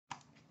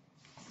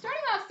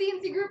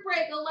CNC group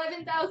break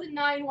 11,919.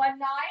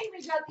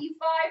 We got the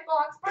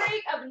 5-box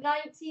break of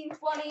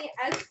 1920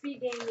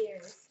 SB Game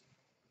News.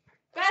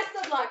 Best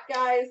of luck,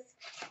 guys.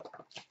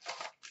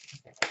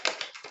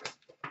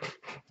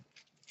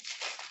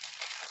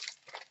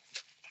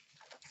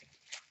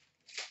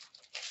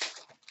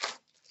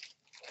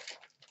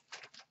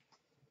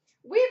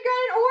 We've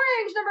got an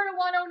orange, number to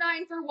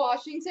 109 for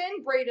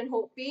Washington, Braden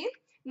Holtby.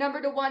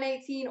 Number to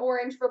 118,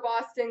 orange for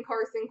Boston,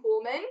 Carson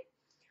Coolman.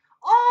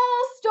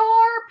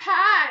 All-Star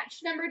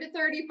patch, number to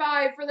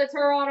 35 for the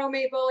Toronto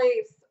Maple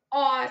Leafs,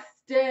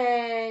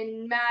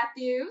 Austin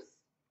Matthews.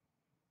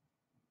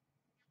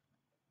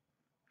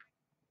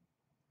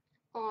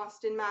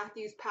 Austin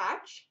Matthews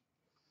patch.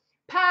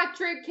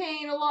 Patrick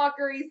Kane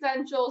Locker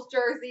Essentials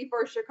jersey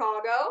for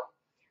Chicago.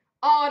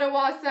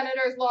 Ottawa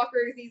Senators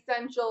Lockers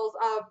Essentials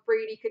of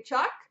Brady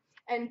Tkachuk.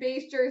 And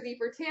base jersey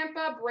for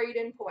Tampa,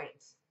 Braden Point.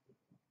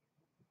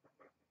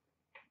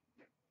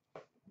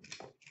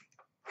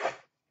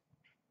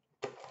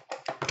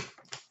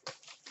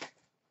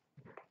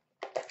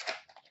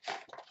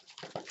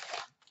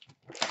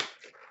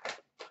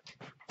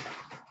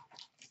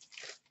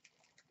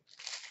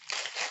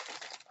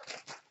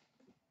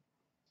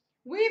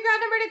 We've got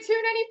number to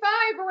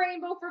 295,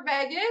 rainbow for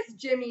Vegas,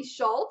 Jimmy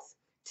Schultz.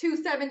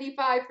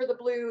 275 for the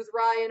Blues,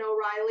 Ryan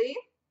O'Reilly.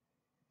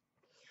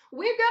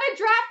 We've got a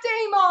draft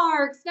day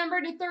marks,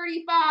 number to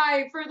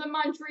 35 for the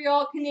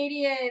Montreal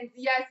Canadiens,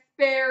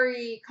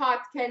 Jesperi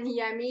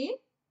Kotkaniemi.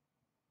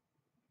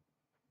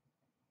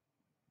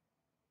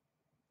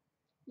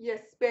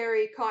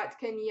 Jesperi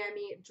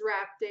Kotkaniemi,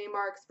 draft day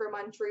marks for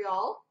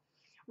Montreal.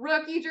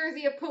 Rookie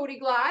jersey of Cody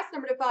Glass,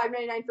 number to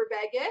 599 for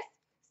Vegas.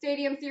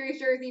 Stadium Series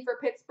jersey for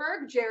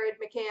Pittsburgh, Jared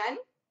McCann.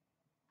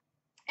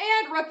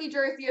 And rookie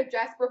jersey of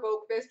Jesper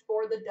Boqvist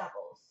for the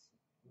Devils.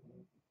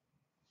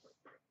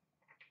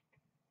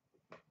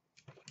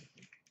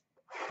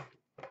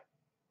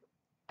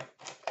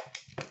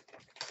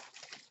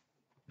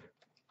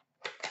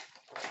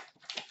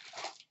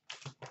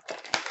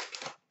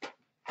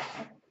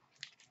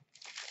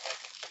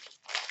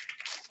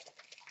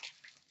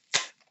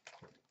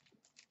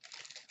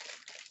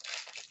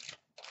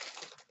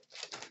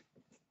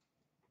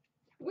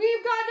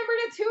 We've got number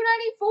to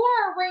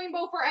 294,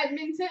 rainbow for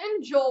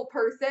Edmonton, Joel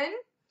Person.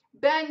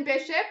 Ben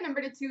Bishop, number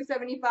to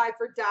 275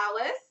 for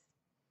Dallas.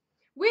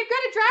 We've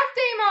got a draft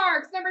day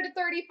marks, number to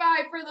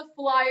 35 for the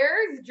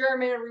Flyers,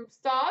 German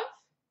Rupstov.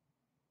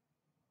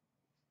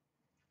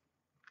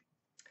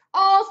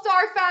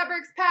 All-Star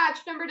Fabrics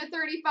patch, number to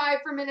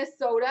 35 for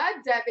Minnesota,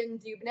 Devin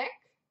Dubnyk.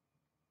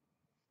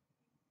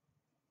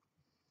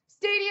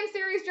 Stadium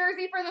Series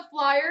jersey for the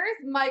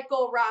Flyers,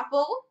 Michael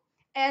Raffle.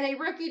 And a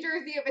rookie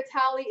jersey of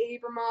Vitaly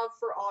Abramov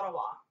for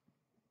Ottawa.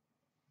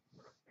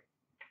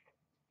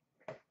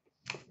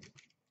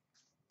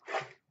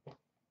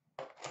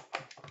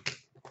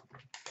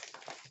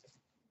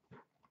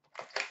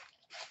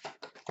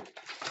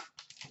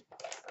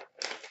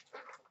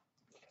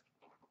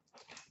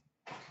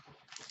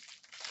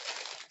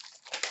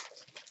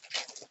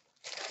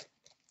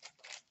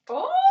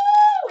 Oh,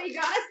 we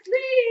got a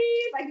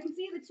sleeve. I can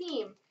see the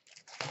team.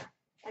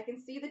 I can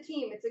see the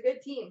team. It's a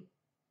good team.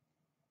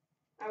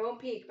 I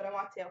won't peek, but I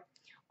want to.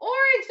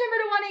 Orange, number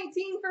to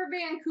 118 for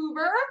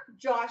Vancouver,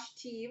 Josh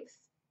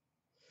Teves.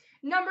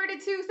 Number to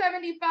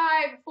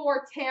 275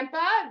 for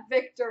Tampa,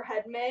 Victor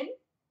Hedman.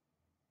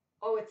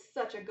 Oh, it's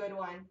such a good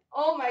one.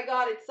 Oh my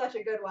God, it's such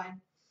a good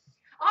one.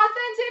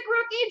 Authentic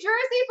rookie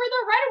jersey for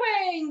the Red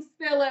Wings,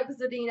 Philip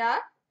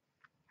Zadina.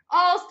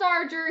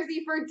 All-Star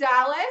jersey for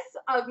Dallas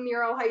of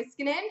Miro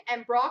Heiskanen.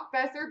 And Brock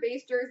Besser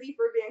base jersey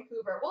for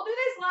Vancouver. We'll do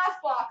this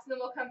last box and then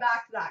we'll come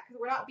back to that because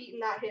we're not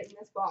beating that hit in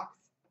this box.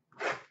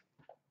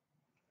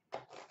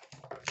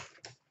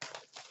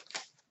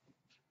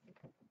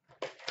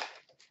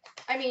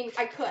 I mean,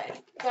 I could,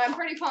 but I'm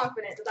pretty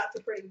confident that that's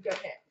a pretty good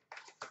hit.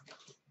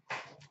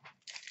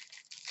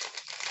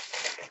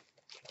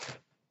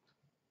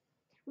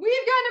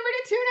 We've got number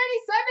to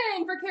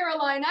 297 for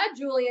Carolina,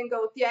 Julian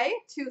Gauthier.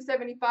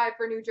 275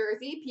 for New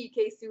Jersey,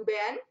 PK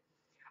Subban.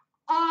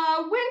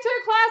 Winter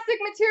Classic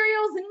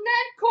Materials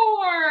net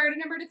cord,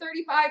 number to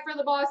 35 for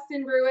the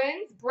Boston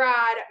Bruins,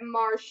 Brad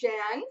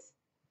Marchand.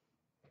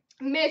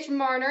 Mitch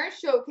Marner,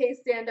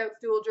 Showcase Standout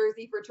Dual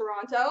jersey for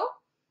Toronto.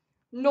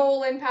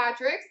 Nolan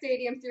Patrick,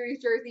 Stadium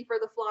Series jersey for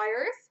the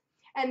Flyers.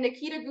 And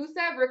Nikita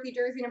Gusev, rookie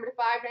jersey number to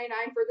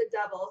 599 for the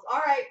Devils.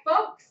 All right,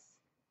 folks.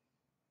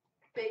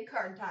 Big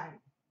card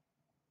time.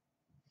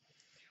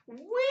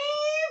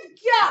 We've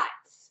got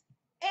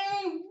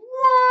a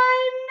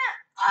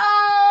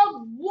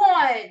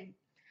 1-of-1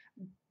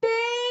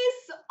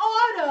 base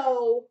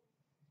auto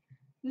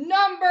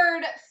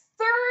numbered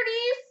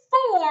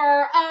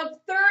 34 of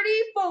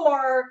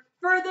 34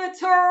 for the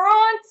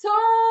Toronto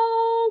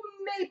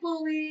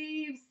Maple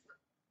Leafs,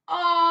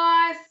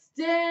 Austin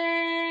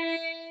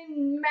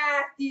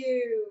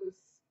Matthews.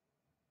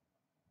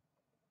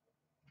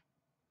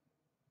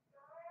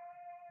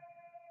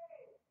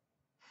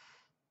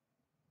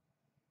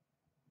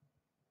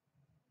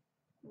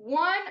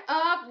 One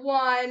of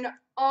one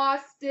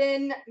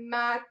Austin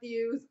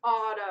Matthews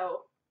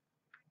auto.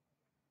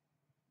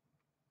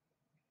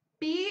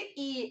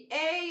 Beautiful.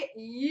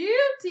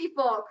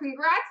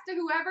 Congrats to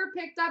whoever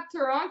picked up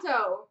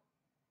Toronto.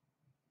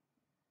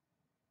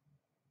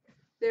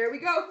 There we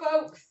go,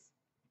 folks.